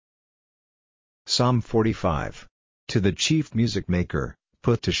Psalm 45. To the chief music maker,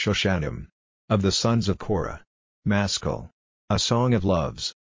 put to Shoshannim. Of the sons of Korah. Maskil. A song of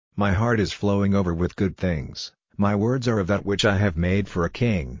loves. My heart is flowing over with good things, my words are of that which I have made for a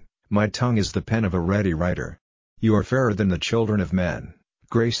king, my tongue is the pen of a ready writer. You are fairer than the children of men,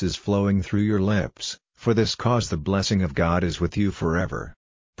 grace is flowing through your lips, for this cause the blessing of God is with you forever.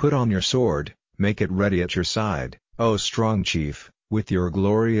 Put on your sword, make it ready at your side, O strong chief, with your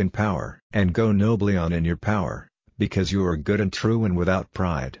glory and power. And go nobly on in your power, because you are good and true and without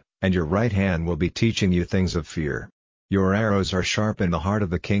pride, and your right hand will be teaching you things of fear. Your arrows are sharp in the heart of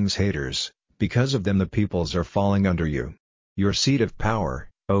the king's haters, because of them the peoples are falling under you. Your seat of power,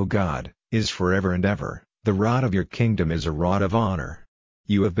 O God, is forever and ever, the rod of your kingdom is a rod of honor.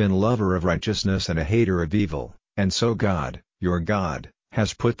 You have been lover of righteousness and a hater of evil, and so God, your God,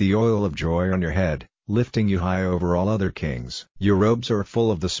 has put the oil of joy on your head, lifting you high over all other kings. Your robes are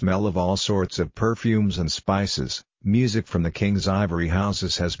full of the smell of all sorts of perfumes and spices, music from the king's ivory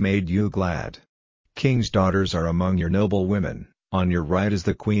houses has made you glad. King's daughters are among your noble women, on your right is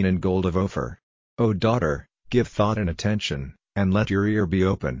the queen in gold of Ophir. O daughter, give thought and attention, and let your ear be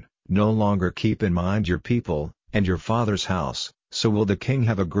open, no longer keep in mind your people, and your father's house, so will the king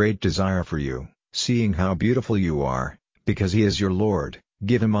have a great desire for you, seeing how beautiful you are, because he is your Lord,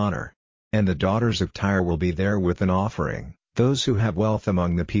 give him honor. And the daughters of Tyre will be there with an offering, those who have wealth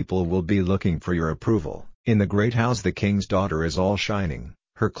among the people will be looking for your approval. In the great house the king's daughter is all shining,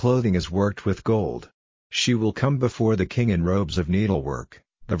 her clothing is worked with gold. She will come before the king in robes of needlework,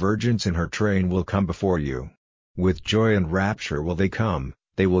 the virgins in her train will come before you. With joy and rapture will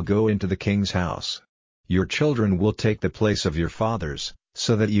they will go into the king's house. Your children will take the place of your fathers,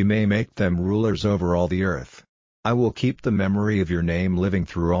 so that you may make them rulers over all the earth. I will keep the memory of your name living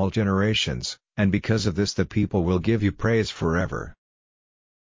through all generations, and because of this the people will give you praise forever.